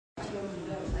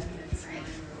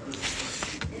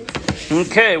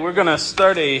Okay, we're going to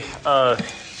start a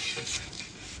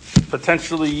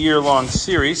potentially year-long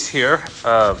series here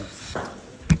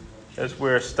as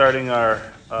we're starting our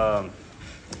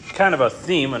kind of a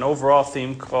theme, an overall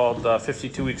theme called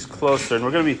 52 Weeks Closer. And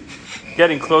we're going to be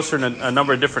getting closer in a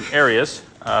number of different areas,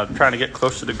 trying to get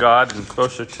closer to God and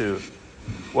closer to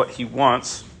what He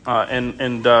wants. And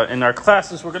in our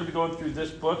classes, we're going to be going through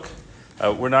this book.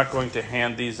 We're not going to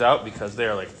hand these out because they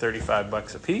are like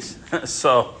 $35 a piece.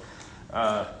 So,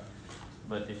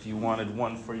 but if you wanted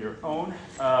one for your own,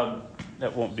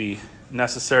 that won't be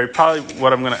necessary. Probably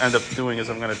what I'm going to end up doing is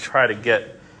I'm going to try to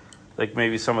get like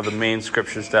maybe some of the main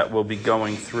scriptures that we'll be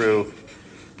going through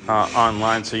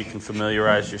online so you can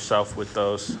familiarize yourself with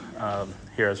those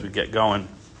here as we get going.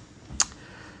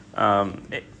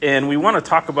 And we want to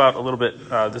talk about a little bit,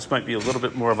 this might be a little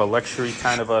bit more of a lecture-y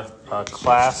kind of a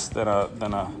class than a,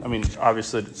 I mean,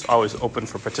 obviously it's always open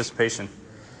for participation.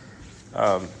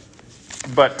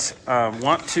 But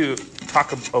want to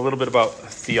talk a little bit about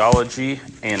theology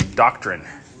and doctrine.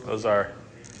 Those are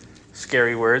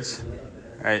scary words,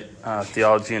 right?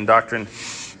 Theology and doctrine.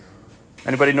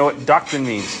 Anybody know what doctrine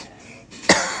means?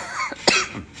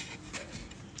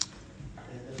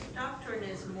 Doctrine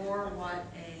is more what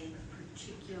a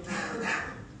particular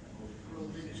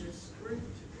religious group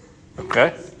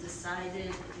has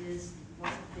decided is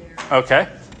what their... Okay.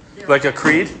 Like a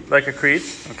creed? Like a creed?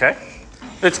 Okay.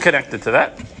 It's connected to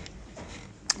that.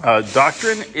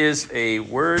 Doctrine is a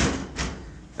word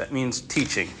that means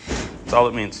teaching. That's all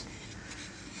it means.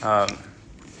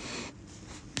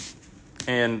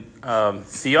 And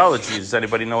theology, does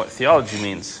anybody know what theology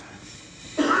means?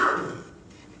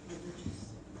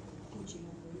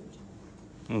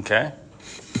 Okay.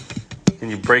 Can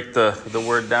you break the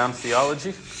word down,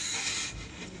 theology?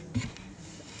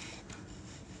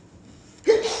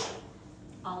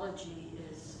 Ology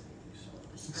is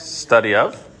Study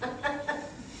of?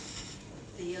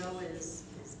 Theo is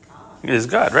God. Is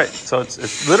God, right. So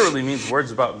it literally means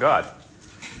words about God.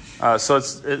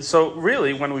 So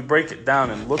really, when we break it down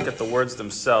and look at the words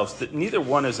themselves, that neither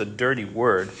one is a dirty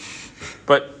word.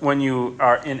 But when you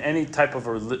are in any type of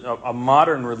a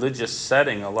modern religious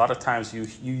setting, a lot of times you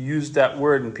use that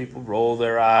word and people roll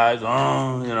their eyes.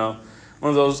 Oh, one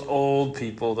of those old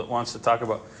people that wants to talk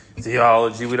about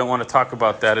theology. We don't want to talk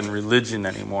about that in religion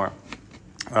anymore.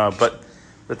 But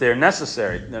they are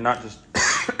necessary. They're not just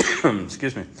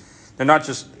excuse me. They're not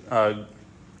just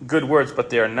good words, but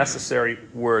they are necessary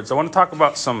words. I want to talk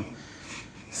about some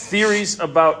theories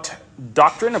about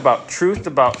doctrine, about truth,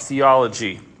 about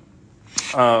theology,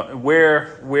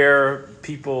 where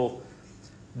people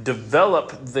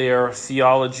develop their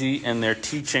theology and their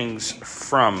teachings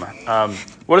from.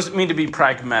 What does it mean to be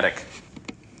pragmatic?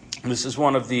 This is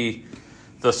one of the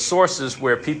sources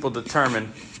where people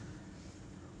determine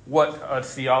what a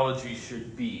theology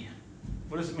should be.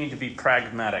 What does it mean to be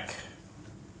pragmatic?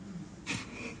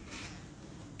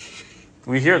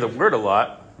 We hear the word a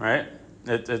lot, right?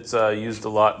 It's used a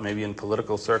lot maybe in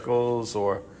political circles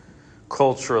or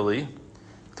culturally.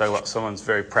 Talk about someone's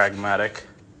very pragmatic.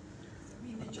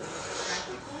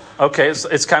 Okay,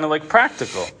 it's kind of like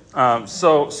practical.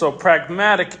 So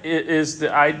pragmatic is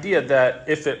the idea that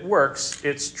if it works,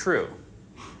 it's true.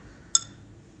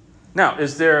 Now,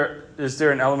 is there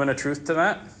an element of truth to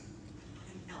that?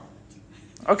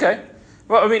 Okay.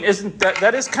 Well, I mean, isn't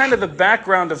that is kind of the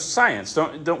background of science?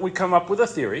 Don't we come up with a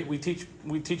theory? We teach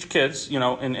kids,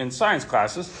 in science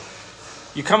classes.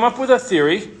 You come up with a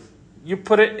theory, you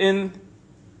put it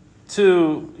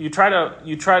you try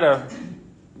to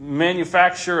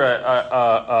manufacture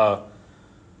a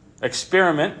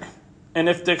experiment, and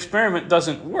if the experiment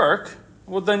doesn't work,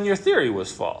 well, then your theory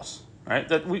was false, right?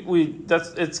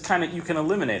 It's kind of, you can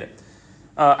eliminate it.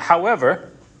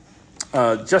 However,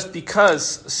 just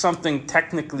because something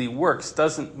technically works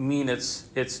doesn't mean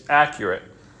it's accurate.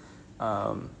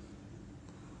 I'll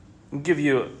give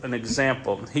you an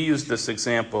example. He used this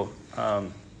example,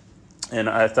 and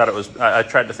I thought I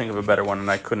tried to think of a better one, and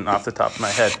I couldn't off the top of my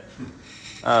head.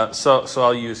 So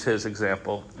I'll use his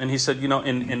example. And he said,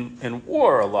 in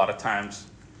war, a lot of times,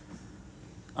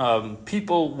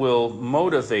 people will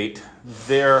motivate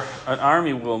an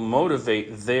army will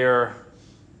motivate their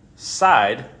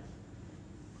side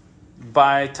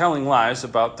by telling lies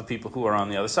about the people who are on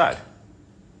the other side,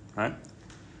 right?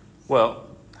 Well,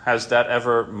 has that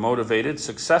ever motivated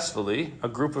successfully a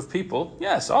group of people?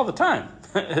 Yes, all the time.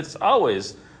 It's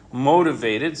always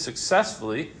motivated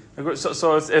successfully.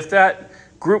 So if that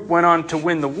group went on to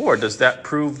win the war, does that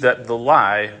prove that the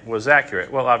lie was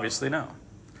accurate? Well, obviously no.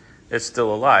 It's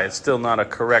still a lie. It's still not a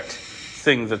correct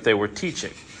thing that they were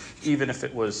teaching, even if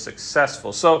it was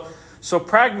successful. So So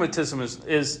pragmatism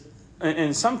is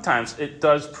and sometimes it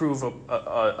does prove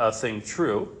a thing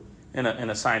true in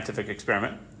a scientific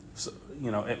experiment. So,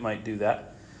 it might do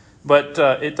that. But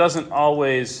it doesn't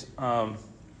always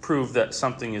prove that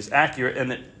something is accurate,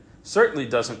 and it certainly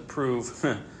doesn't prove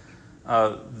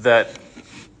that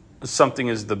something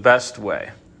is the best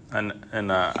way.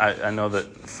 And I know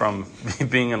that from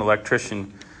being an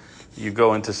electrician, you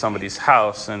go into somebody's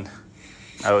house, and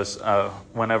I was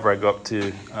whenever I go up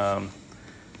to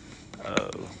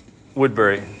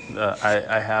Woodbury,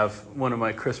 I have one of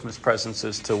my Christmas presents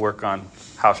is to work on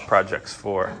house projects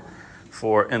for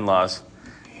in-laws,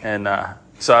 and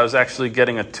so I was actually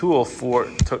getting a tool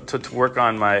to work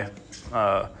on my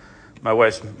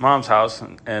wife's mom's house,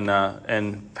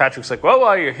 and Patrick's like, well,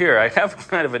 while you're here, I have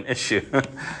kind of an issue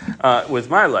with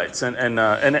my lights, and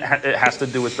it has to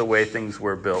do with the way things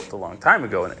were built a long time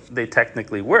ago, and they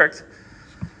technically worked.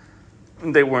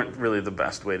 They weren't really the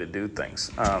best way to do things,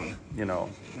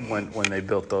 when they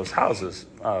built those houses.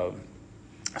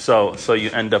 So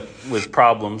you end up with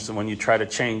problems when you try to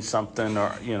change something,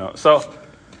 or so.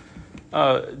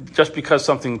 Just because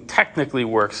something technically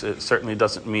works, it certainly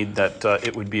doesn't mean that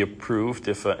it would be approved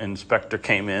if an inspector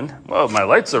came in. Well, my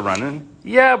lights are running.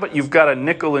 Yeah, but you've got a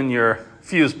nickel in your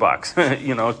fuse box,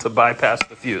 to bypass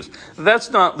the fuse.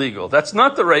 That's not legal. That's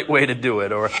not the right way to do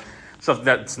it, or something.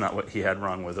 That's not what he had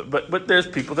wrong with it. But there's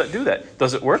people that do that.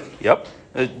 Does it work? Yep.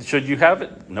 Should you have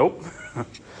it? Nope. There's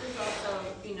also,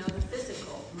 the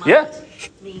physical. Yeah.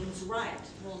 Means right.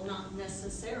 Well, not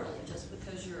necessarily. Just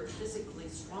because you're physically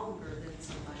stronger than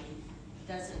somebody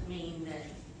doesn't mean that.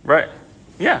 Right.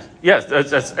 Yeah. Yes.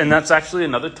 That's actually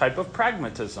another type of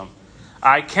pragmatism.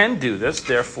 I can do this,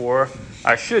 therefore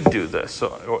I should do this.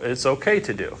 So it's okay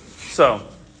to do. So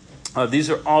these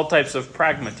are all types of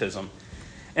pragmatism.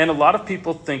 And a lot of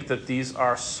people think that these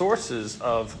are sources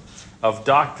of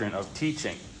doctrine, of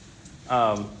teaching.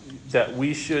 That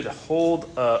we should hold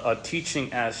a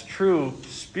teaching as true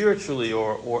spiritually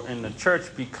or in the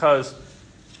church because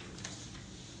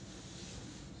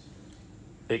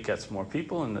it gets more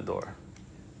people in the door.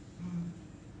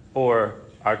 Or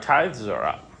our tithes are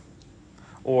up.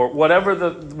 Or whatever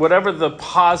the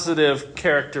positive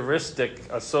characteristic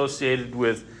associated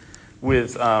with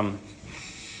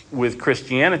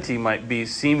Christianity might be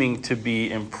seeming to be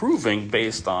improving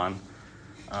based on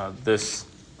this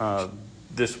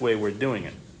way we're doing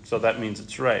it. So that means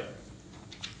it's right.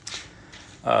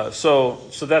 So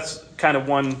that's kind of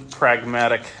one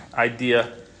pragmatic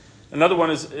idea. Another one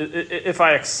is if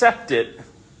I accept it,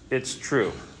 it's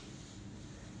true.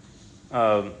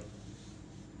 And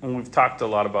we've talked a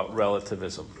lot about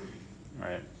relativism,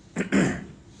 right?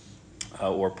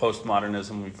 Or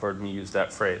postmodernism. We've heard me use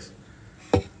that phrase.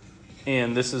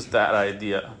 And this is that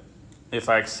idea. If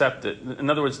I accept it. In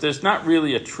other words, there's not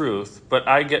really a truth, but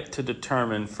I get to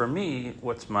determine for me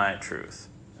what's my truth.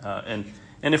 And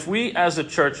if we as a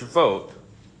church vote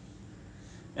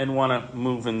and want to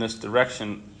move in this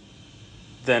direction,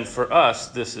 then for us,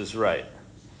 this is right.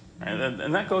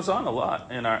 And that goes on a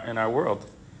lot in our world.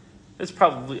 It's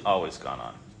probably always gone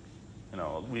on.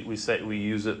 We say we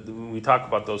use it. We talk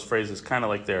about those phrases kind of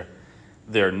like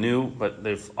they're new, but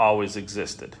they've always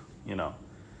existed.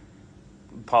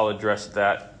 Paul addressed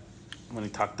that when he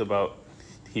talked about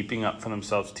heaping up for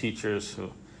themselves teachers who,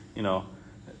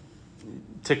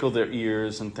 tickle their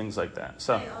ears and things like that.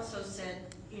 So they also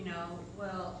said,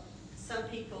 well, some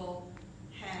people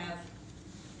have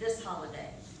this holiday.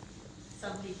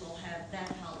 Some people have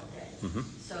that holiday. Mm-hmm.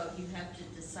 So you have to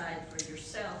decide for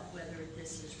yourself whether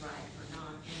this is right or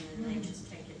not, and then they just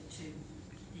take it to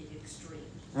the extreme.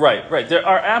 Right. There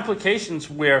are applications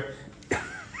where,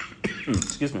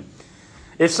 excuse me,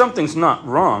 if something's not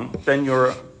wrong, then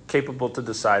you're capable to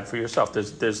decide for yourself.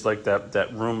 There's like that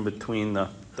room between the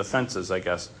fences, I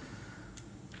guess.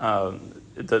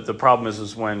 The problem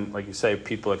is when, like you say,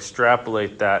 people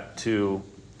extrapolate that to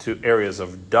areas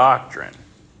of doctrine.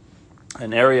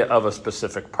 An area of a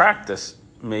specific practice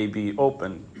may be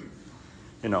open.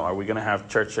 Are we going to have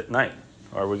church at night?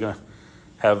 Or are we going to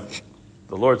have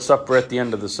the Lord's Supper at the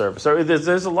end of the service? So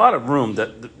there's a lot of room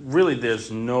that really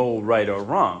there's no right or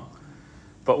wrong.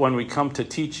 But when we come to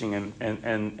teaching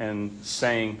and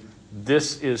saying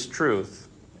this is truth,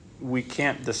 we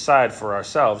can't decide for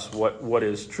ourselves what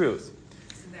is truth.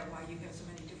 Isn't that why you have so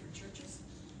many different churches?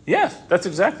 Yes, that's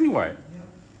exactly right.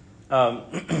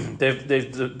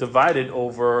 They've divided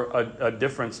over a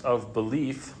difference of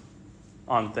belief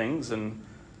on things, and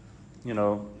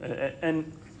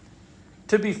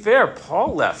to be fair,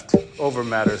 Paul left over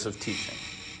matters of teaching.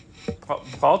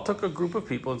 Paul took a group of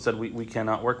people and said, we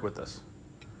cannot work with this.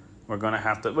 We're going to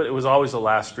have to, but it was always a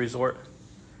last resort.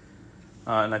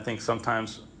 And I think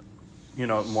sometimes,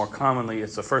 more commonly,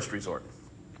 it's a first resort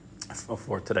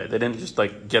for today. They didn't just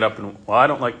like get up and, well, I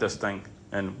don't like this thing,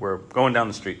 and we're going down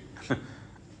the street.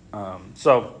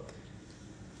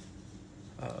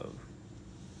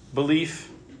 Belief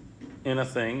in a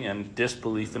thing and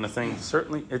disbelief in a thing,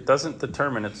 certainly it doesn't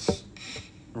determine its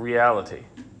reality.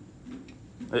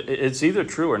 It's either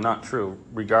true or not true,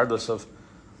 regardless of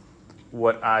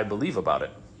what I believe about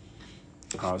it.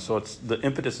 So it's the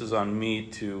impetus is on me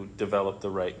to develop the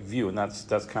right view, and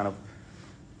that's kind of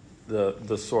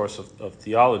the source of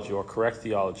theology, or correct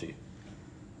theology.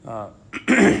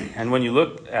 And when you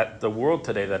look at the world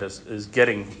today that is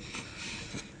getting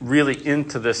really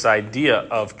into this idea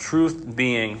of truth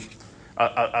being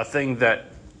a thing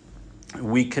that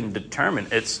we can determine,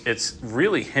 it's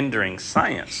really hindering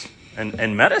science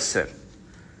and medicine.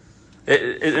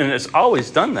 And it's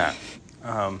always done that.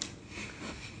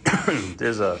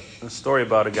 There's a story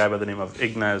about a guy by the name of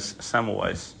Ignaz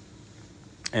Semmelweis,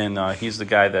 and he's the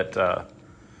guy that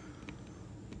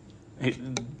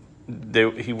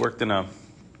he worked in a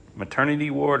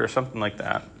maternity ward or something like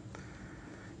that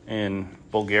in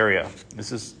Bulgaria.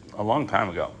 This is a long time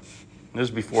ago. This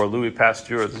is before Louis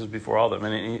Pasteur. This is before all that.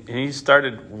 And he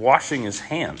started washing his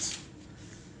hands.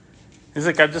 He's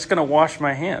like, I'm just going to wash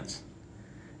my hands.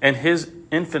 And his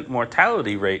infant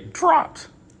mortality rate dropped.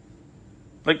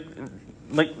 Like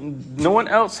no one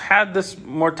else had this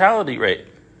mortality rate.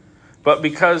 But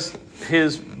because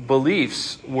his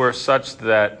beliefs were such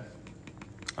that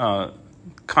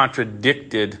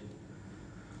contradicted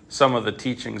some of the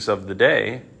teachings of the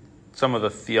day, some of the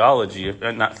theology,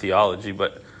 not theology,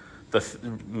 but the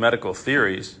medical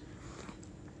theories,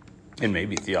 and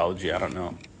maybe theology, I don't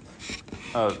know,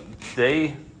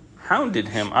 they hounded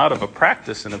him out of a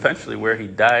practice, and eventually where he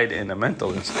died in a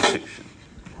mental institution.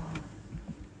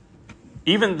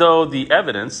 Even though the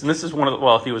evidence, and this is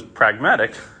he was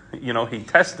pragmatic, he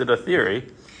tested a theory,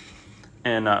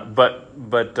 and but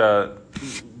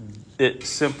it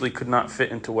simply could not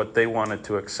fit into what they wanted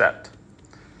to accept.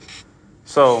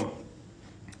 So,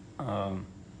 and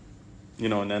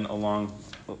then along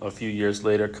a few years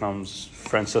later comes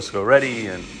Francisco Redi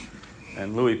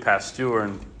and Louis Pasteur,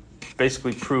 and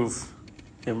basically prove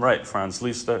him right, Franz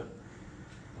Liszt,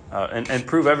 and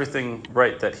prove everything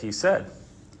right that he said.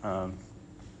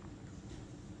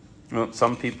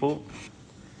 Some people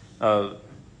are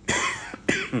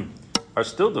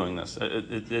still doing this.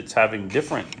 It's having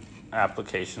different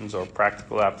applications or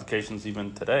practical applications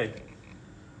even today.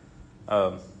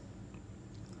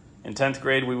 In 10th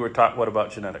grade, we were taught what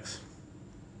about genetics?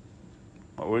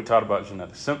 What were we taught about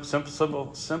genetics?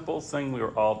 Simple thing we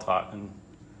were all taught in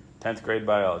 10th grade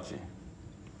biology.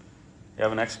 You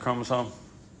have an X chromosome,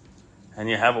 and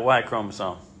you have a Y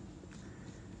chromosome.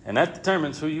 And that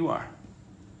determines who you are.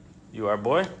 You are a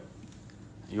boy,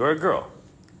 you are a girl.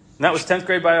 And that was 10th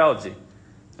grade biology.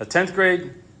 A 10th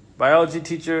grade biology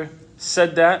teacher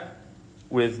said that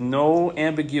with no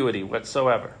ambiguity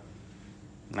whatsoever.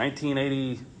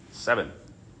 1987,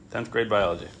 10th grade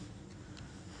biology.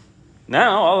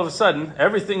 Now, all of a sudden,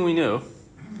 everything we knew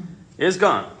is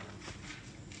gone.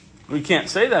 We can't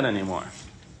say that anymore.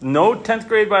 No 10th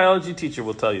grade biology teacher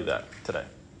will tell you that today.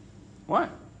 Why?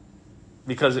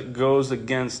 Because it goes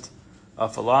against a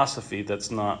philosophy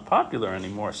that's not popular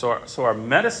anymore. So our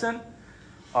medicine,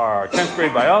 our 10th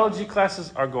grade biology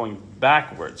classes are going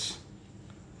backwards.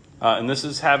 And this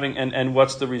is having, and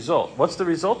what's the result? What's the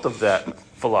result of that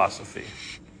philosophy?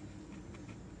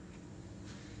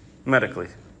 Medically.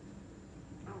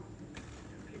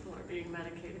 People are being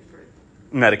medicated for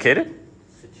Medicated?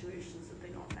 situations that they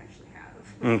don't actually have.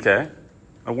 Okay.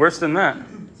 Worse than that.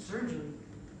 Surgery.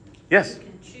 Yes.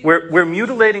 We're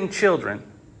mutilating children.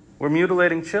 We're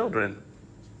mutilating children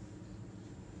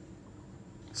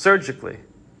surgically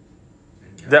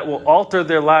that will alter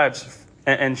their lives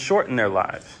and shorten their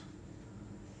lives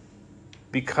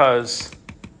because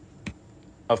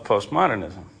of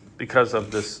postmodernism, because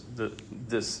of this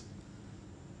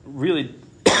really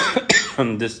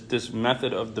this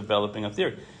method of developing a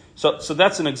theory. So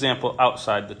that's an example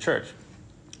outside the church.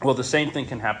 Well, the same thing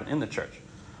can happen in the church,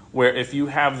 where if you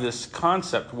have this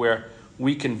concept where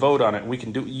we can vote on it,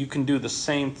 you can do the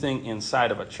same thing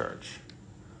inside of a church,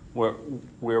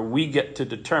 where we get to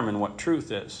determine what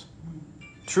truth is.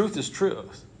 Truth is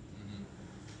truth.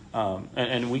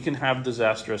 And we can have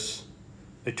disastrous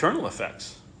eternal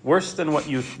effects, worse than what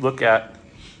you look at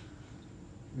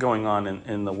going on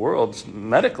in the world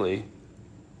medically.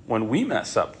 When we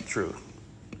mess up truth,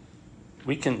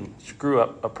 we can screw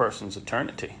up a person's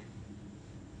eternity.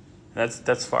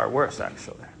 That's far worse,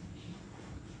 actually.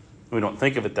 We don't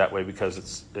think of it that way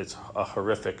because it's a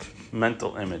horrific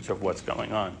mental image of what's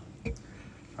going on.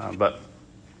 But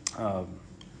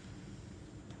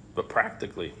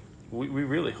practically, we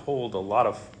really hold a lot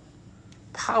of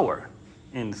power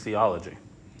in theology.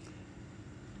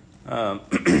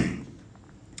 The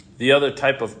other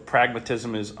type of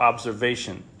pragmatism is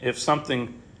observation. If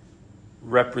something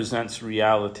represents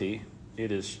reality,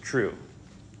 it is true.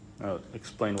 I'll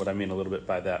explain what I mean a little bit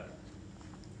by that.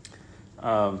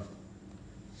 Not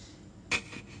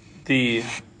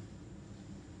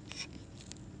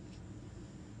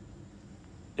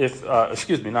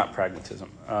pragmatism.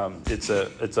 It's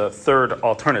a third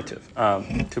alternative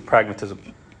to pragmatism.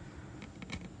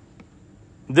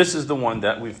 This is the one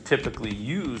that we've typically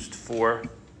used for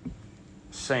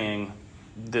saying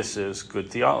this is good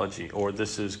theology or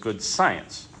this is good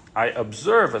science. I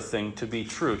observe a thing to be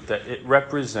truth, that it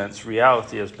represents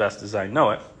reality as best as I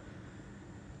know it.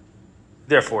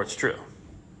 Therefore, it's true.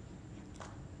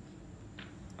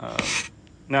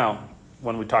 Now,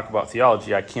 when we talk about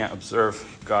theology, I can't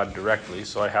observe God directly,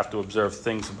 so I have to observe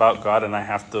things about God, and I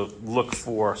have to look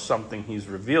for something he's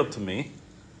revealed to me,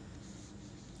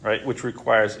 right, which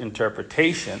requires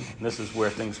interpretation. This is where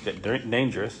things get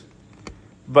dangerous.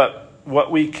 But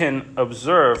what we can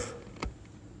observe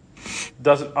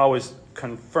doesn't always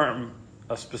confirm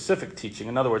a specific teaching.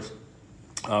 In other words,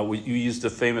 you use the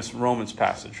famous Romans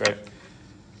passage, right,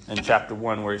 in chapter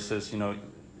 1, where he says,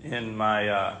 in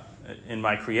my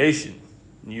creation,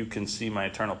 you can see my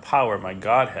eternal power, my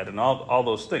Godhead, and all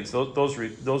those things.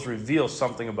 Those reveal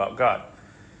something about God.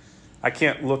 I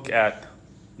can't look at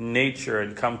nature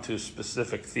and come to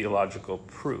specific theological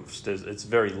proofs. It's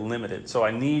very limited. So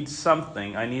I need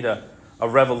something. I need a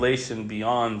revelation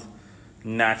beyond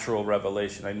natural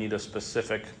revelation. I need a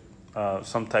specific,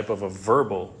 some type of a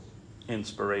verbal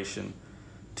inspiration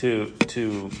to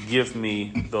give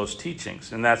me those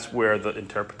teachings. And that's where the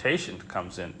interpretation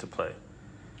comes into play.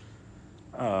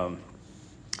 And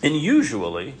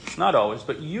usually, not always,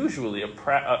 but usually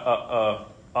a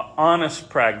honest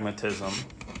pragmatism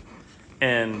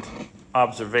and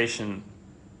observation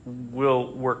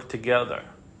will work together,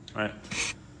 right?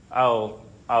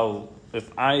 If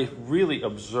I really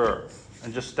observe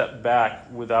and just step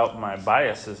back without my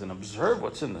biases and observe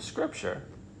what's in the scripture,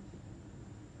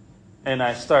 and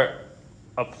I start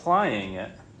applying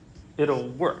it, it'll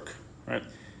work, right?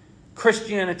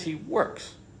 Christianity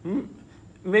works.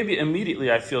 Maybe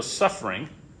immediately I feel suffering,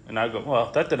 and I go,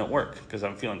 well, that didn't work because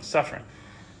I'm feeling suffering.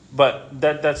 But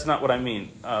that's not what I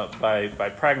mean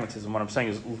by pragmatism. What I'm saying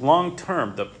is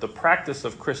long-term, the practice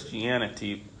of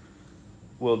Christianity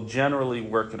will generally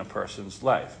work in a person's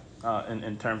life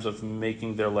in terms of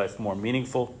making their life more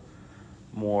meaningful,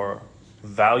 more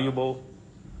valuable,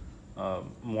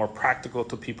 more practical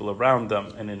to people around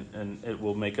them, and it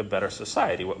will make a better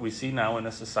society. What we see now in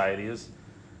a society is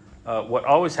what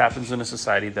always happens in a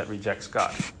society that rejects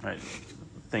God, right?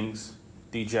 Things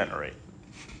degenerate.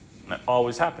 That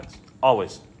always happens.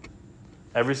 Always.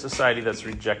 Every society that's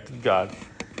rejected God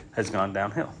has gone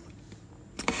downhill.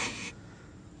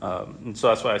 And so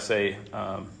that's why I say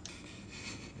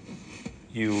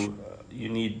you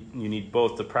need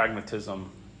both the pragmatism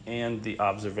and the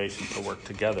observation to work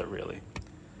together, really.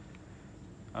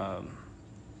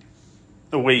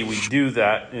 The way we do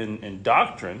that in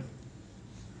doctrine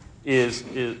is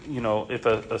if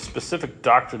a specific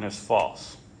doctrine is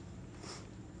false,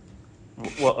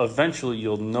 well, eventually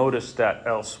you'll notice that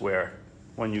elsewhere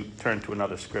when you turn to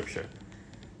another scripture.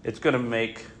 It's going to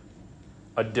make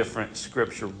a different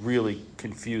scripture really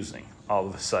confusing all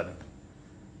of a sudden.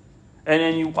 And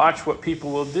then you watch what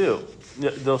people will do.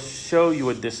 They'll show you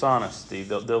a dishonesty.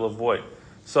 They'll avoid.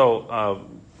 So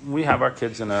we have our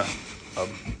kids in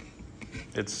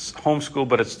it's homeschool,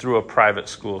 but it's through a private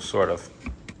school, sort of.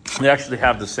 They actually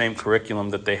have the same curriculum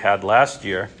that they had last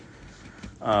year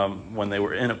when they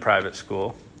were in a private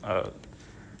school.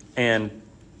 And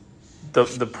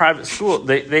the private school,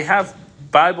 they have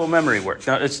Bible memory work.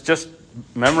 Now, it's just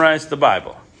memorize the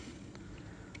Bible.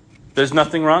 There's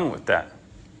nothing wrong with that.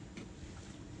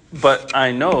 But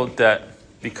I know that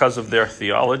because of their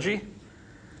theology,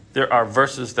 there are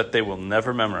verses that they will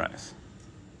never memorize.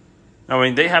 I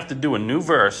mean, they have to do a new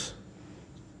verse,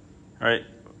 right,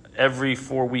 every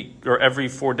 4 weeks or every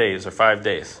 4 days or 5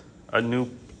 days, a new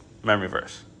memory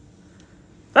verse.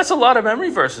 That's a lot of memory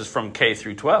verses from K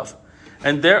through 12.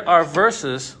 And there are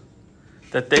verses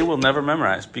that they will never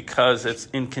memorize because it's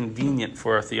inconvenient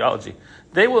for our theology.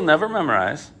 They will never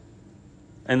memorize,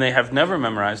 and they have never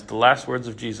memorized the last words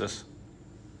of Jesus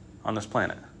on this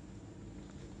planet.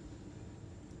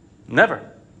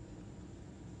 Never.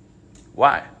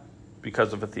 Why?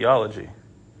 Because of a theology.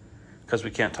 because we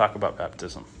can't talk about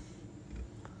baptism.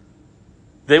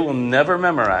 They will never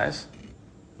memorize,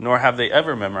 nor have they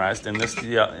ever memorized in this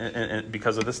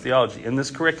because of this theology. In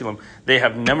this curriculum, they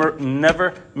have never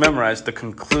memorized the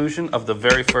conclusion of the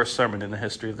very first sermon in the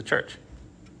history of the church.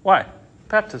 Why?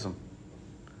 Baptism.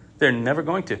 They're never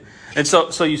going to. And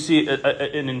so you see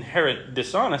an inherent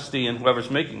dishonesty in whoever's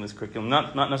making this curriculum.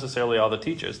 Not necessarily all the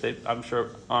teachers. They, I'm sure,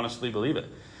 honestly believe it.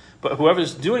 But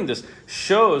whoever's doing this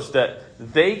shows that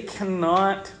they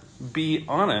cannot be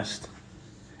honest.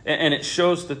 And it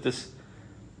shows that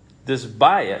this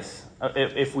bias,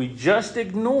 if we just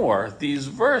ignore these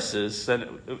verses,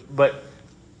 but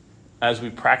as we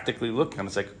practically look at it,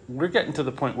 it's like we're getting to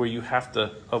the point where you have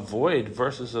to avoid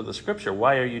verses of the Scripture.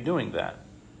 Why are you doing that?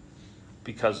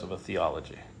 Because of a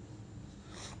theology.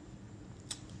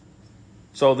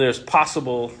 So I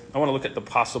want to look at the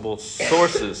possible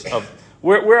sources of,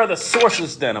 where are the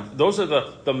sources then? Those are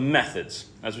the methods,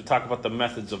 as we talk about the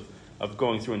methods of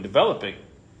going through and developing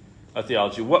a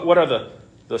theology. What are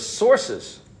the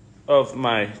sources of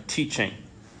my teaching?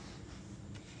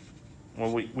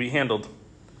 Well, we handled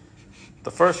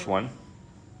the first one,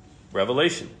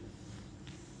 revelation.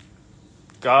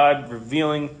 God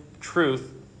revealing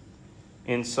truth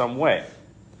in some way.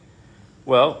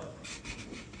 Well,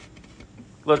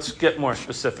 let's get more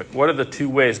specific. What are the two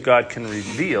ways God can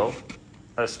reveal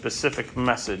a specific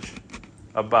message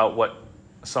about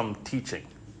some teaching?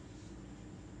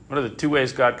 What are the two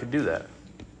ways God could do that?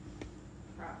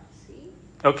 Prophecy.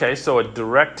 Okay, so a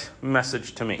direct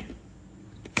message to me.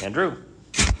 Andrew,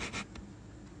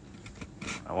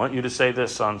 I want you to say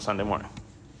this on Sunday morning.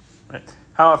 Right?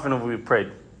 How often have we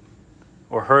prayed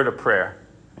or heard a prayer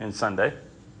in Sunday?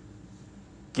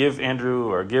 Give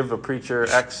Andrew or give a preacher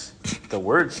X the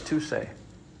words to say.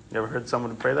 You ever heard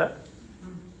someone pray that?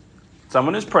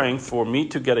 Someone is praying for me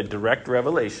to get a direct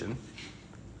revelation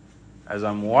as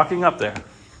I'm walking up there.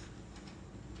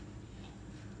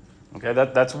 Okay,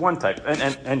 that's one type.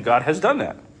 And God has done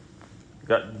that.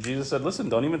 Jesus said, listen,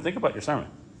 don't even think about your sermon.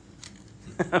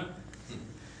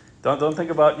 Don't think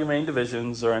about your main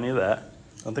divisions or any of that.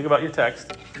 Don't think about your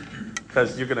text.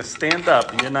 Because you're going to stand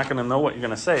up and you're not going to know what you're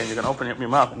going to say. And you're going to open up your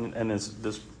mouth and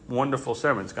this wonderful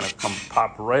sermon is going to come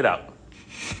pop right out.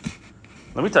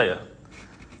 Let me tell you,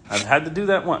 I've had to do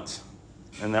that once.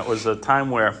 And that was a time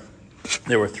where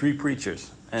there were 3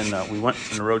 preachers. And we went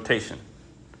in a rotation.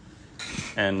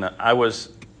 And I was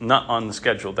not on the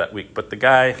schedule that week. But the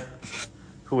guy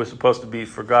who was supposed to be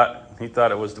forgot. He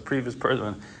thought it was the previous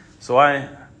person. So I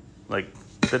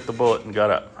bit the bullet and got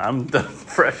up. I'm the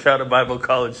fresh out of Bible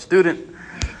college student.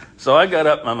 So I got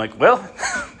up and I'm like, well,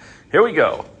 here we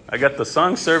go. I got the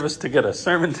song service to get a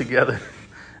sermon together.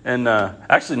 And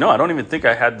actually, no, I don't even think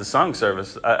I had the song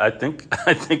service. I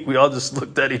think we all just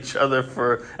looked at each other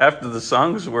after the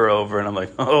songs were over. And I'm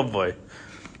like, oh boy,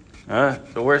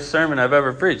 the worst sermon I've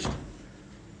ever preached.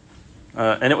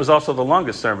 And it was also the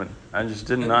longest sermon. I just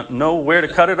did not know where to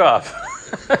cut it off.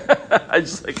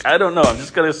 I don't know. I'm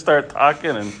just going to start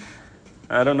talking, and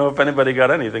I don't know if anybody got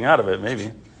anything out of it,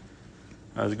 maybe.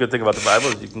 The good thing about the Bible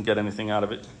is you can get anything out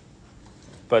of it.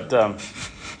 But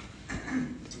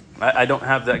I don't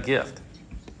have that gift.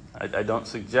 I don't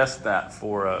suggest that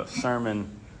for a sermon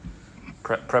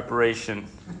preparation.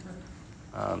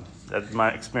 That's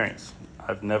my experience.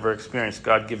 I've never experienced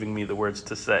God giving me the words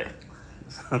to say.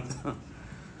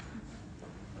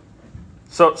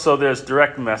 So there's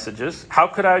direct messages. How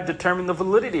could I determine the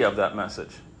validity of that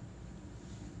message?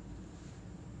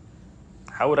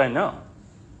 How would I know?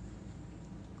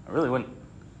 I really wouldn't.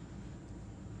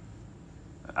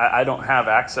 I don't have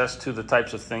access to the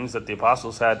types of things that the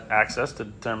apostles had access to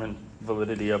determine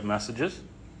validity of messages.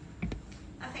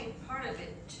 I think part of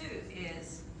it, too,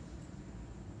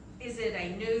 is it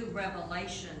a new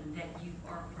revelation that you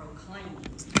are proclaiming?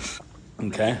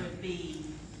 Okay. Which would be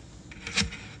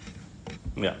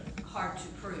hard to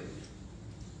prove.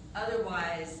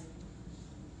 Otherwise,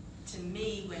 to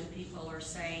me, when people are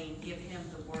saying, give him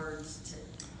the words to...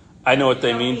 I know what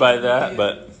they mean by that,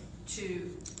 but...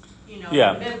 To,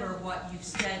 yeah. remember what you've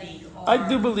studied. Or I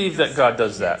do believe that God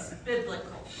does that. It's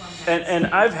biblical from that And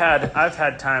I've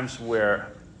had times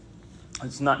where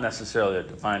it's not necessarily a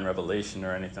divine revelation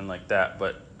or anything like that,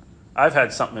 but I've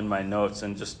had something in my notes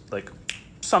and just like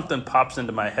something pops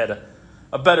into my head,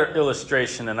 a better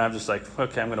illustration, and I'm just like,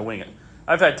 okay, I'm going to wing it.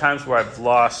 I've had times where I've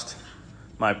lost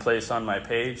my place on my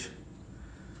page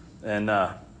and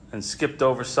skipped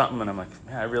over something, and I'm like,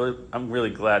 man, I'm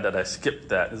really glad that I skipped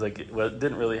that. It's like it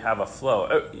didn't really have a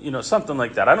flow, something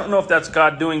like that. I don't know if that's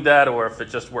God doing that or if it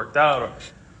just worked out or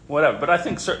whatever, but I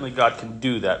think certainly God can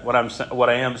do that. What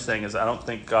I am saying is I don't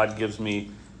think God gives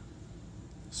me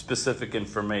specific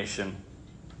information.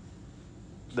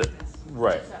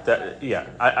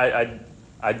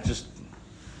 I just,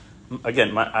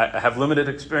 again, I have limited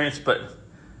experience, but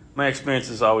my experience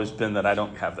has always been that I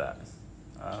don't have that.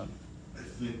 I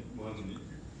think when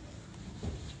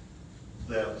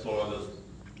that thought is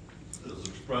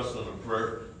expressed in a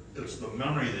prayer, it's the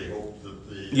memory they hope that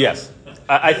the... Yes.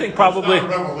 I think probably... It's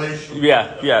not a revelation.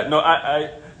 Yeah. No,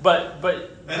 but...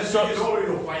 And as you get older,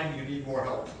 you'll find you need more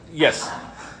help. Yes.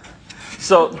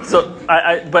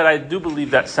 But I do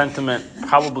believe that sentiment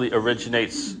probably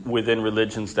originates within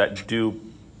religions that do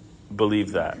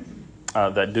believe that.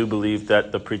 That do believe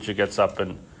that the preacher gets up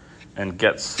and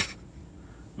gets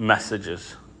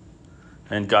messages.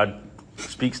 And God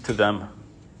speaks to them.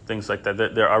 Things like that.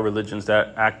 There are religions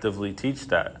that actively teach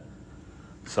that.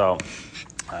 So,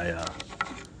 Andrew,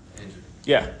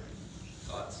 yeah.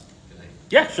 thoughts? Can I?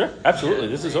 Yeah, sure. Absolutely.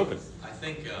 This is open. I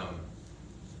think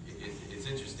it's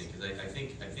interesting because I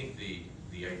think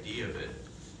the idea of it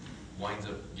winds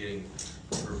up getting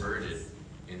perverted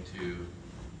into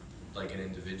like an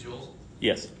individual.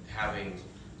 Yes. Having,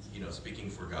 speaking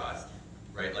for God,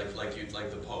 right? Like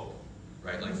the Pope,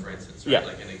 right? Like for instance, right? Yeah.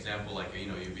 Like an example, like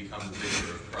you become the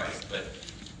vicar of Christ. But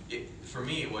for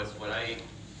me, what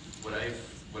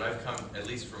I've come, at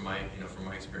least from my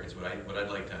experience, what I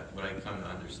come to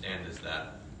understand is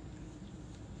that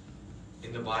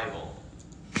in the Bible,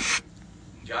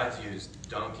 God's used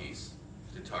donkeys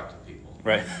to talk to people.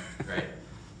 Right. Right?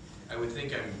 I would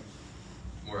think I'm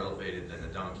more elevated than a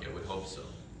donkey. I would hope so.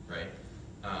 Right?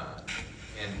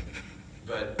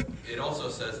 But it also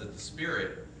says that the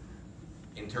Spirit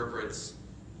interprets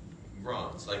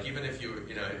groans. Like even if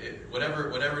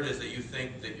whatever it is that you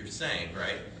think that you're saying,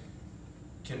 right,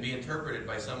 can be interpreted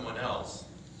by someone else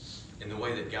in the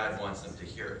way that God wants them to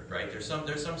hear it, right? There's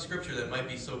some scripture that might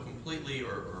be so completely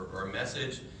or a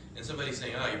message, and somebody's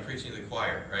saying, "Oh, you're preaching to the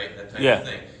choir," right? That type of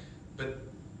thing. But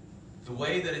the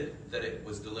way that it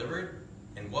was delivered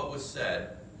and what was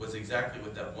said was exactly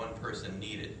what that one person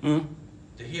needed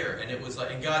to hear, and it was like,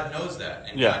 and God knows that,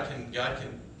 and God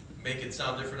can make it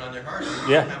sound different on their heart.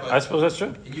 I suppose that's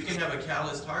true. And you can have a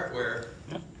calloused heart where,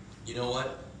 you know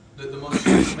what, the most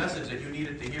important message that you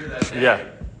needed to hear that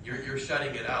day, you're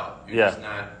shutting it out. You're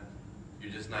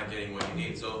just not getting what you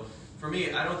need. So for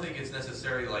me, I don't think it's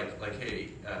necessarily like hey,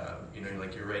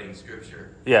 like you're writing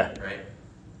scripture. Yeah. Right.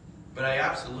 But I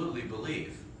absolutely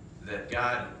believe that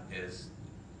God is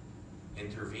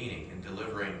intervening and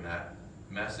delivering that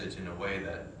message in a way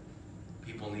that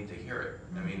people need to hear it.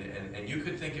 I mean, and you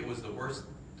could think it was the worst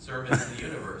sermon in the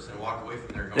universe and walk away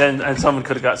from there going... And someone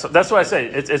could have got... That's why I say,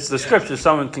 it's the scripture.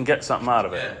 Someone can get something out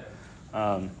of it.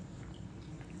 That's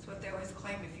what they always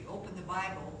claim. If you open the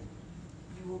Bible,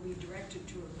 you will be directed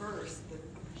to a verse that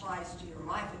applies to your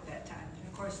life at that time.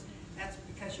 And of course, that's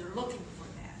because you're looking for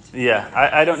that. Yeah,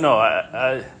 I don't know.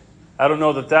 I don't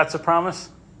know that that's a promise.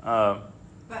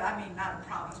 But I mean, not a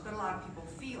promise, but a lot of people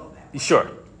feel that way.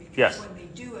 Sure. Because yes. when they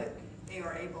do it, they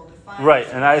are able to find... Right,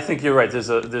 and I think you're right. There's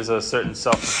a certain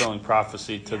self-fulfilling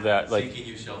prophecy to that. Like, seeking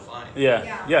you shall find. Yeah.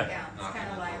 It's knocking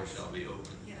kind of like... the door shall be open.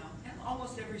 And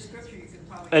almost every scripture you can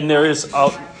probably... And there is...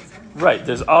 Right,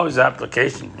 there's always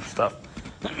application and stuff.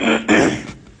 Can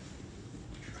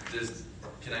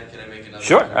I make another...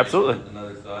 Sure, absolutely.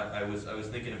 Another thought. I was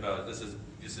thinking about... This is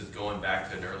going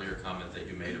back to an earlier comment that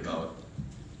you made about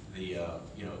the,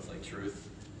 it's like truth.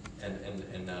 And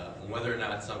whether or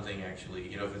not something actually,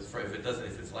 if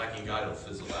it's lacking God, it'll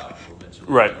fizzle out. It'll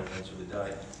eventually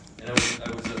die. And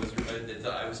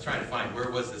I was trying to find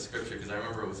where was this scripture, because I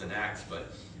remember it was in Acts,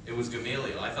 but it was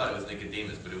Gamaliel. I thought it was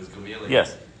Nicodemus, but it was Gamaliel.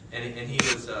 Yes. And he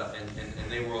was, and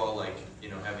they were all like,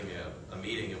 having a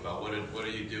meeting about what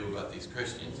do you do about these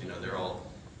Christians? They're all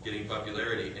getting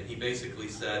popularity, and he basically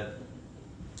said,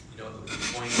 the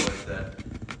point was that.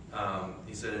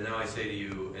 He said, and now I say to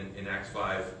you in Acts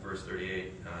 5, verse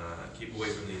 38, keep away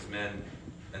from these men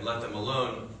and let them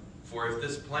alone, for if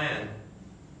this plan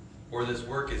or this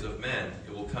work is of men,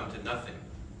 it will come to nothing.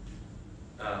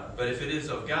 But if it is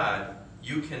of God,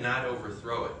 you cannot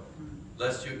overthrow it,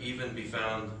 lest you even be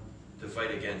found to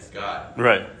fight against God.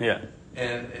 Right, yeah.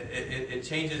 And it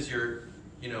changes your,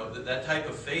 that type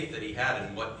of faith that he had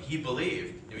and what he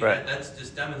believed. I mean, that's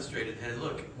just demonstrated, hey,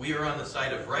 look, we are on the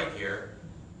side of right here.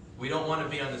 We don't want to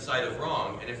be on the side of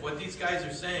wrong, and if what these guys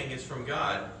are saying is from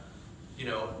God,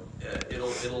 it'll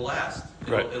last.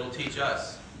 It'll teach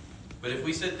us. But if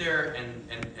we sit there and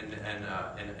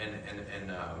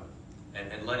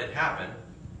let it happen,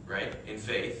 right, in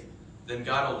faith, then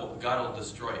God will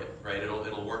destroy it, right?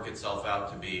 It'll work itself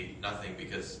out to be nothing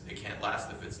because it can't last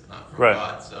if it's not from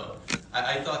God. So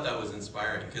I thought that was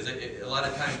inspiring because a lot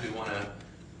of times we want to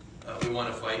we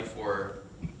want to fight for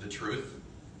the truth,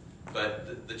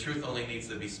 but the truth only needs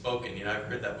to be spoken. I've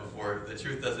heard that before. The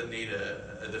truth doesn't need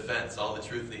a defense. All the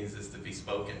truth needs is to be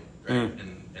spoken, right?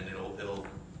 And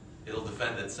it'll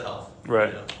defend itself,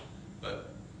 right? But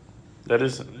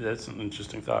that's an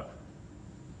interesting thought.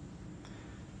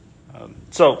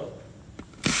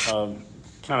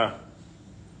 Kind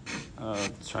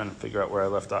of trying to figure out where I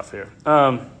left off here.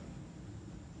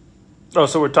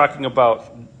 So we're talking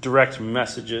about direct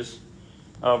messages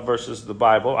versus the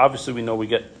Bible. Obviously, we know we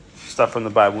get stuff from the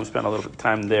Bible. We spent a little bit of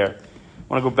time there. I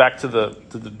want to go back to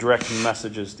the direct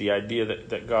messages, the idea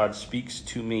that God speaks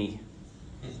to me.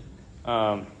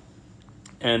 And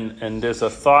there's a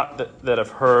thought that I've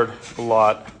heard a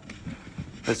lot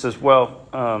that says,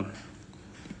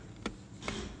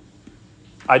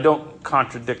 I don't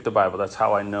contradict the Bible. That's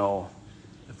how I know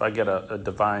if I get a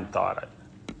divine thought,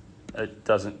 it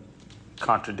doesn't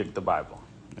contradict the Bible.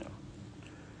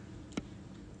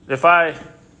 If I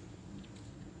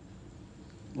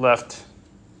left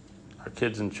our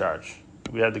kids in charge,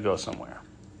 we had to go somewhere.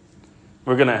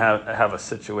 We're going to have a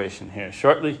situation here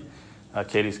shortly.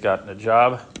 Katie's got a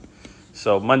job.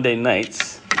 So Monday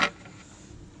nights,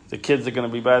 the kids are going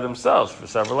to be by themselves for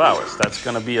several hours. That's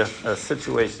going to be a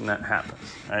situation that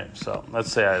happens, right? So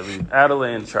let's say I leave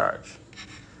Adelaide in charge.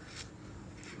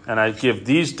 And I give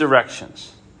these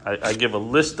directions. I give a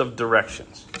list of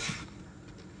directions.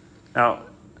 Now,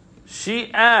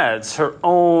 she adds her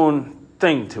own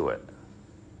thing to it.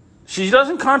 She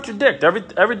doesn't contradict.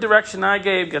 Every direction I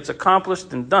gave gets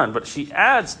accomplished and done, but she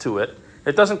adds to it.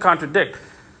 It doesn't contradict.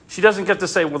 She doesn't get to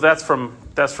say, well, that's from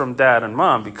Dad and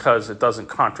Mom, because it doesn't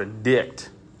contradict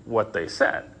what they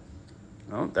said.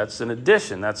 No, that's an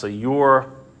addition. That's you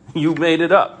made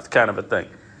it up kind of a thing.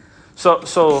 So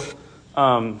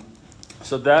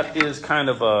that is kind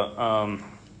of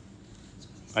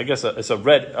I guess it's a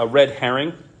red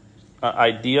herring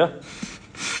idea.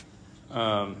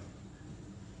 But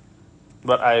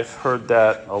I've heard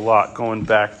that a lot going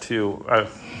back to,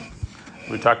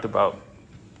 we talked about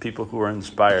people who are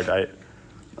inspired. I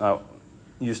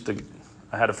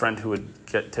had a friend who would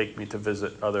take me to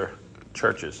visit other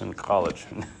churches in college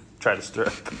and try to stir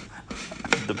up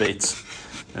debates,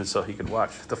 and so he could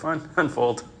watch the fun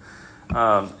unfold.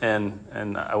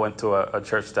 And I went to a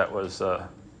church that was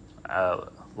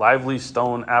Lively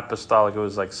Stone Apostolic. It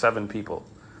was like 7 people.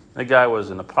 The guy was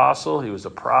an apostle. He was a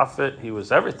prophet. He was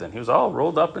everything. He was all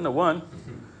rolled up into one.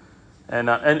 And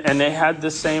they had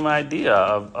this same idea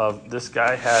of this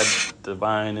guy had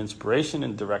divine inspiration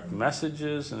and direct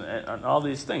messages and all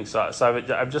these things. So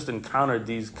I've just encountered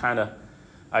these kind of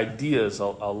ideas a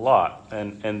lot,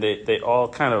 and they all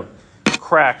kind of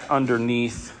crack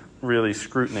underneath really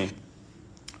scrutiny.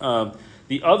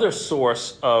 The other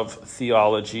source of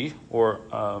theology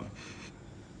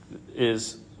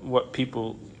is what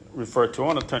people refer to. I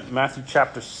want to turn to Matthew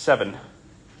chapter 7.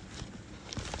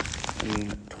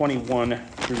 21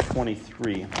 through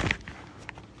 23.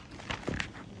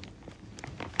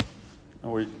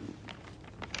 And we're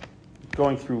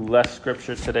going through less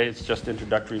scripture today. It's just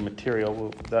introductory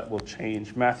material that will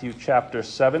change. Matthew chapter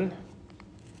 7.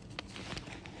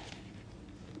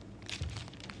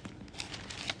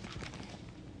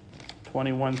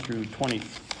 (21 through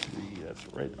 23). That's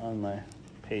right on my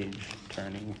page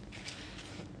turning.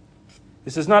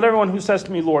 It says, "Not everyone who says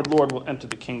to me, 'Lord, Lord,' will enter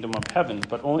the kingdom of heaven,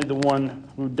 but only the one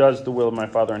who does the will of my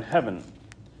Father in heaven.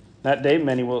 That day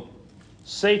many will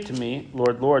say to me,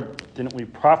 'Lord, Lord, didn't we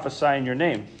prophesy in your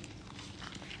name?'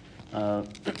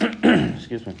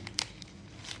 Excuse me.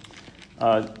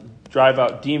 Drive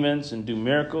out demons and do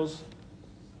miracles.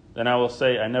 Then I will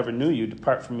say, 'I never knew you.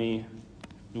 Depart from me,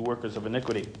 you workers of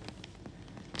iniquity.'"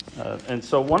 And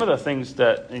so one of the things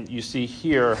that you see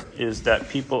here is that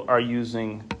people are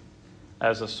using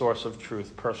as a source of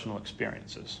truth personal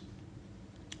experiences.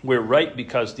 We're right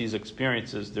because these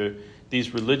experiences,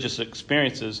 these religious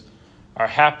experiences, are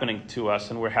happening to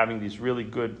us, and we're having these really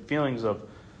good feelings of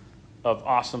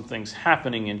awesome things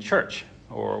happening in church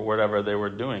or whatever they were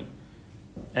doing.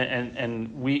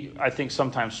 And we, I think,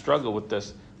 sometimes struggle with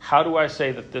this. How do I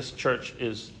say that this church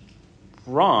is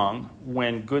wrong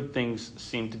when good things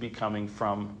seem to be coming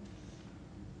from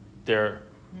their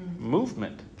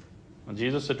movement? Well,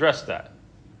 Jesus addressed that.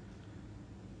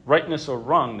 Rightness or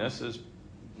wrongness is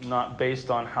not based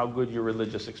on how good your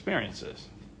religious experience is.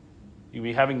 You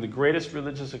be having the greatest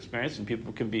religious experience, and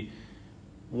people can be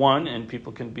one, and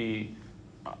people can be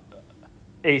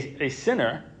a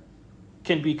sinner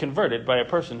can be converted by a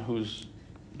person who's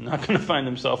not going to find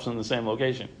themselves in the same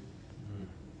location.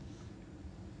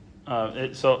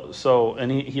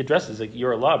 And he addresses, like,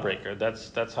 you're a lawbreaker.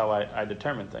 That's how I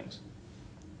determine things.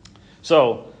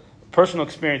 So, personal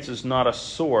experience is not a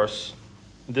source.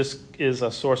 This is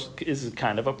a source, is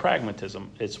kind of a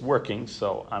pragmatism. It's working,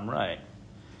 so I'm right.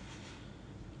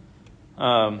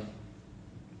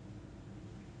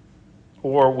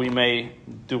 Or we may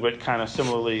do it kind of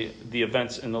similarly. The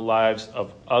events in the lives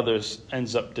of others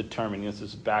ends up determining. This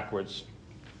is backwards,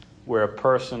 where a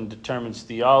person determines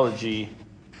theology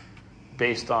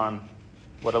based on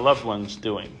what a loved one's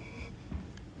doing.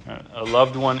 A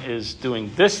loved one is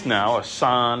doing this now, a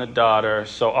son, a daughter.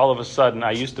 So all of a sudden,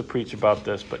 I used to preach about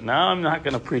this, but now I'm not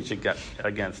going to preach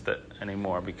against it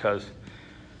anymore because,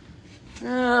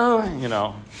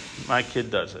 my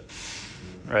kid does it,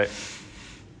 right?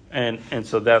 And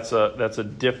so that's a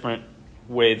different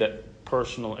way that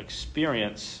personal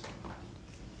experience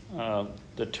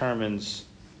determines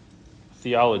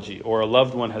theology. Or a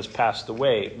loved one has passed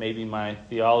away. Maybe my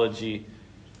theology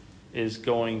is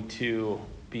going to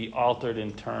be altered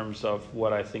in terms of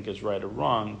what I think is right or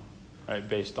wrong, right,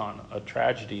 based on a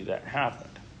tragedy that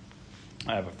happened.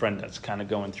 I have a friend that's kind of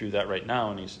going through that right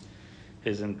now, and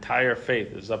his entire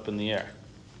faith is up in the air.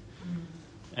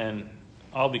 And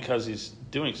all because he's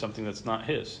doing something that's not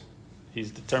his.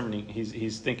 He's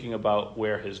thinking about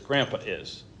where his grandpa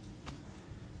is.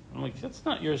 I'm like, that's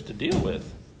not yours to deal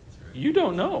with. You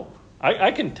don't know.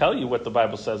 I can tell you what the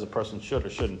Bible says a person should or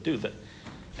shouldn't do that.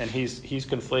 And he's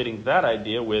conflating that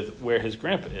idea with where his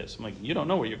grandpa is. I'm like, you don't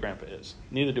know where your grandpa is.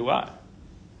 Neither do I.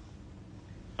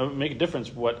 It would make a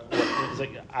difference what it's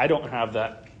like. I don't have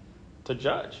that to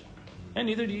judge. And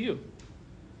neither do you.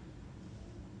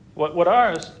 What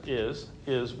ours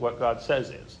is what God says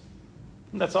is.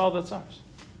 And that's all that's ours.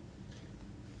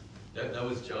 That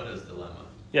was Jonah's dilemma.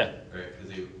 Yeah. Right?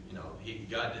 Because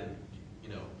God didn't,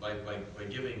 by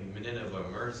giving Nineveh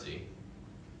mercy,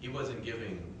 he wasn't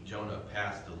giving Jonah a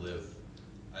pass to live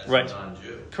as right. a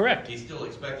non-Jew. Correct. He still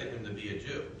expected him to be a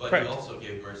Jew, but Correct. he also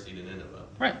gave mercy to Nineveh.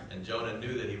 Right. And Jonah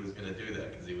knew that he was going to do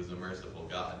that because he was a merciful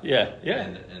God. Yeah.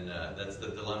 And that's the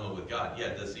dilemma with God.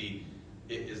 Yeah.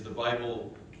 Is the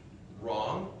Bible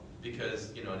wrong because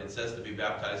and it says to be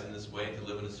baptized in this way and to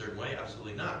live in a certain way?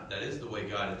 Absolutely not. That is the way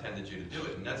God intended you to do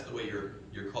it, and that's the way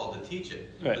you're called to teach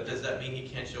it. Right. But does that mean he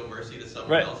can't show mercy to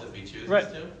someone right. else if he chooses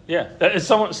right. to? Yeah.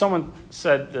 Someone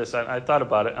said this. I thought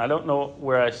about it. I don't know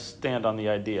where I stand on the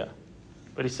idea,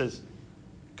 but he says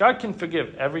God can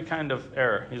forgive every kind of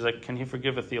error. He's like, can he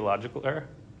forgive a theological error?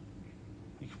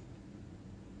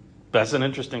 That's an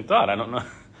interesting thought. I don't know.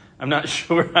 I'm not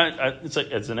sure. It's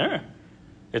like it's an error.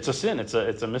 It's a sin. It's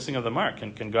a missing of the mark.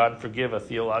 Can God forgive a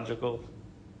theological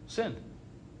sin?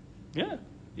 Yeah,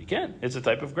 he can. It's a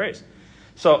type of grace.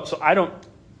 So I don't.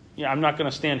 I'm not going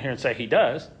to stand here and say he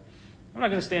does. I'm not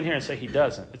going to stand here and say he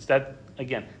doesn't. It's that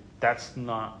again. That's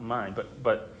not mine.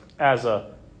 But as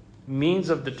a means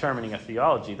of determining a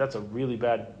theology, that's a really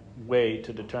bad way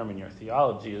to determine your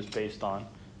theology is based on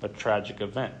a tragic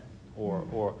event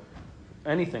or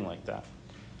anything like that.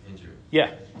 Andrew.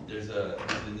 Yeah. There's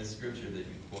in this scripture that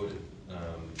you quoted,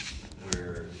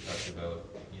 where it talks about,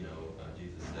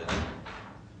 Jesus said,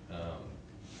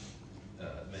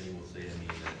 many will say to me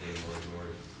that day, Lord,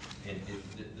 Lord. And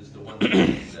this is the one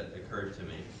thing that occurred to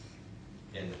me.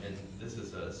 And this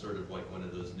is a sort of like one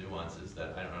of those nuances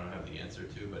that I don't have the answer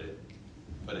to,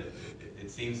 but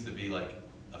it seems to be like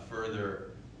a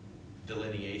further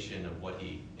delineation of what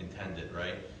he intended,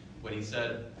 right? When he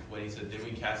said, did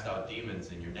we cast out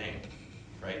demons in your name?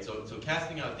 Right? So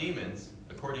casting out demons,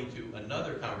 according to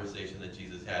another conversation that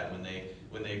Jesus had when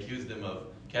they accused him of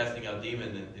casting out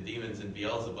demons in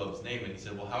Beelzebub's name, and he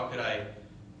said, well, how could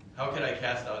I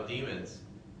cast out demons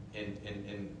in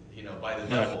by the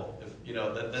devil?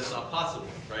 If, that's not possible,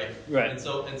 right? Right. And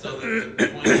so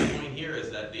the point here is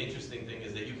that the interesting thing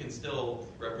is that you can still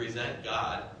represent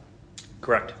God.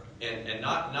 Correct. And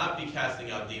not be casting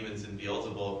out demons in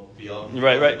Beelzebub.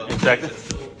 Right, exactly. But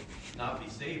still not be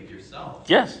saved yourself.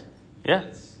 Yes. Yeah.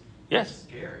 It's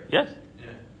scary. Yes.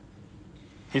 Yeah.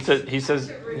 He says.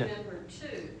 To remember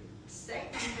too,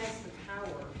 Satan has the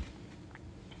power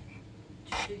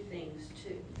to do things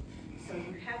too. So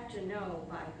you have to know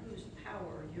by whose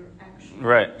power you're actually.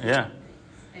 Right. Yeah.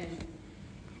 And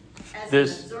as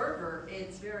There's- an observer,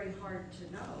 it's very hard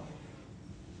to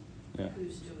know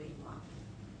who's doing what.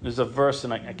 There's a verse,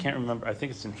 and I can't remember. I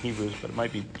think it's in Hebrews, but it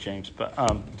might be James. But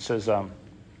it says that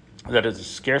it is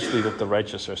scarcely that the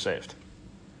righteous are saved.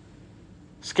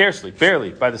 Scarcely, barely,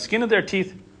 by the skin of their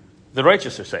teeth, the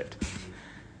righteous are saved.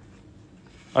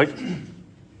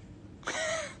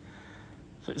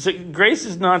 So grace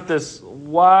is not this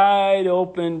wide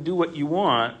open, do what you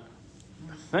want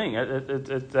thing.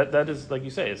 That is, like you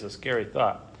say, it's a scary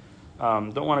thought.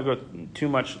 Don't want to go too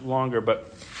much longer,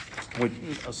 but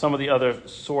Some of the other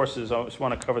sources, I just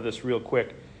want to cover this real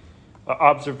quick.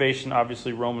 Observation,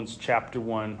 obviously, Romans chapter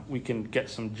 1. We can get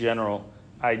some general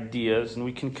ideas, and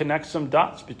we can connect some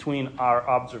dots between our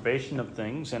observation of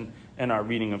things and our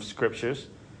reading of scriptures.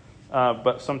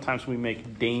 But sometimes we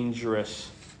make dangerous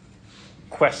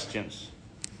questions,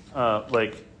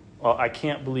 like, well, I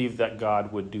can't believe that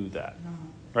God would do that.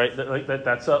 Right?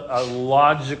 That's a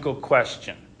logical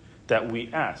question that we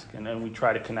ask, and then we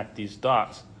try to connect these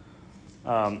dots.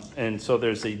 And so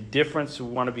there's a difference. We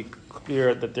want to be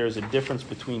clear that there's a difference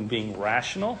between being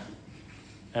rational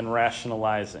and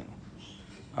rationalizing.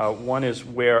 One is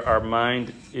where our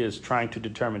mind is trying to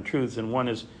determine truths, and one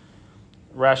is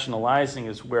rationalizing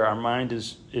is where our mind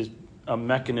is a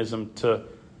mechanism to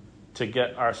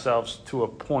get ourselves to a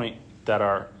point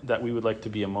that we would like to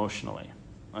be emotionally,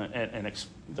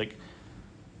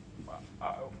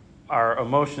 our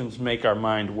emotions make our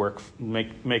mind work,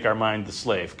 make our mind the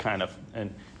slave, kind of,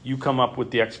 and you come up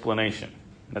with the explanation.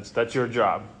 That's your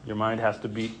job. Your mind has to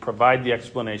provide the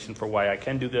explanation for why I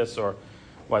can do this, or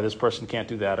why this person can't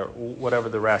do that, or whatever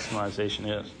the rationalization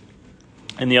is.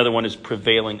 And the other one is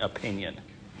prevailing opinion.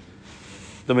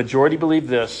 The majority believe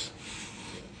this,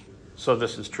 so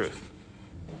this is truth.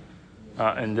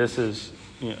 And this is,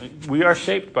 we are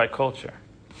shaped by culture.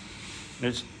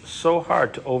 It's so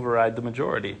hard to override the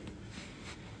majority.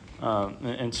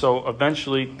 And so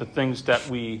eventually the things that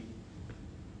we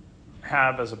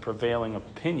have as a prevailing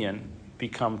opinion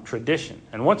become tradition.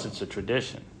 And once it's a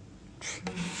tradition,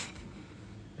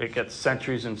 it gets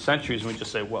centuries and centuries, and we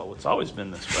just say, well, it's always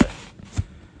been this way.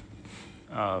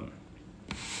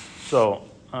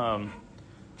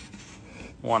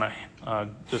 Want to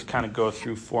just kind of go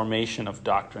through formation of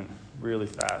doctrine really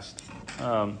fast.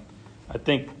 I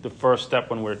think the first step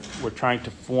when we're trying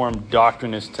to form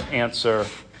doctrine is to answer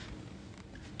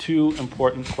two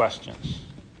important questions.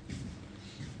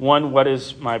 One, what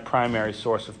is my primary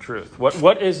source of truth?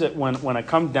 What is it when I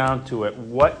come down to it?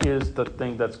 What is the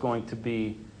thing that's going to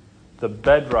be the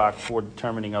bedrock for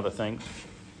determining other things?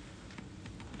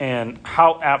 And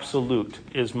how absolute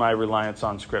is my reliance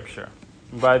on Scripture?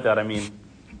 And by that I mean,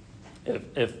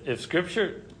 if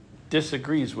Scripture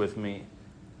disagrees with me,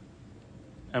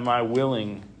 am I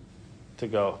willing to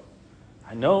go,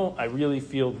 I know I really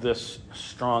feel this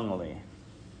strongly,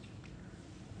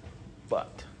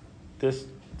 but this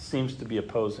seems to be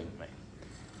opposing me.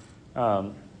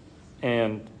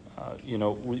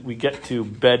 We get to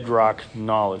bedrock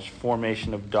knowledge,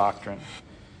 formation of doctrine.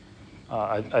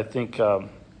 I think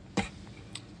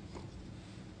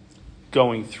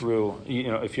going through,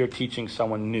 if you're teaching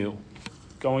someone new,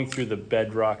 going through the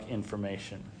bedrock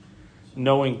information,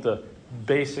 knowing the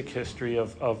basic history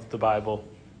of the Bible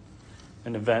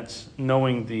and events,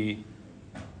 knowing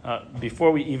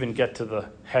before we even get to the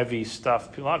heavy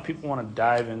stuff. A lot of people want to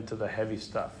dive into the heavy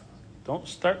stuff. Don't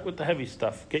start with the heavy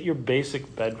stuff. Get your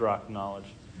basic bedrock knowledge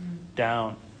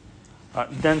down.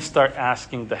 Then start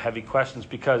asking the heavy questions,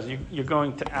 because you're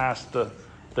going to ask the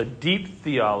deep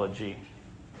theology.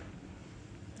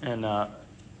 And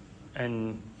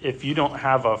if you don't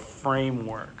have a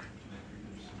framework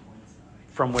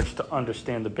from which to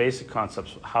understand the basic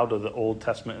concepts, how do the Old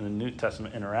Testament and the New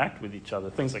Testament interact with each other,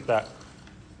 things like that,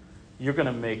 you're going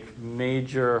to make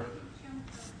major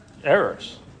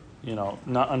errors,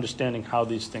 not understanding how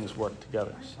these things work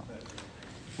together. So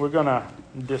we're going to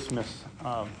dismiss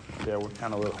there. We're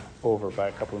kind of a little over by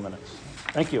a couple of minutes.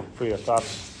 Thank you for your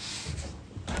thoughts.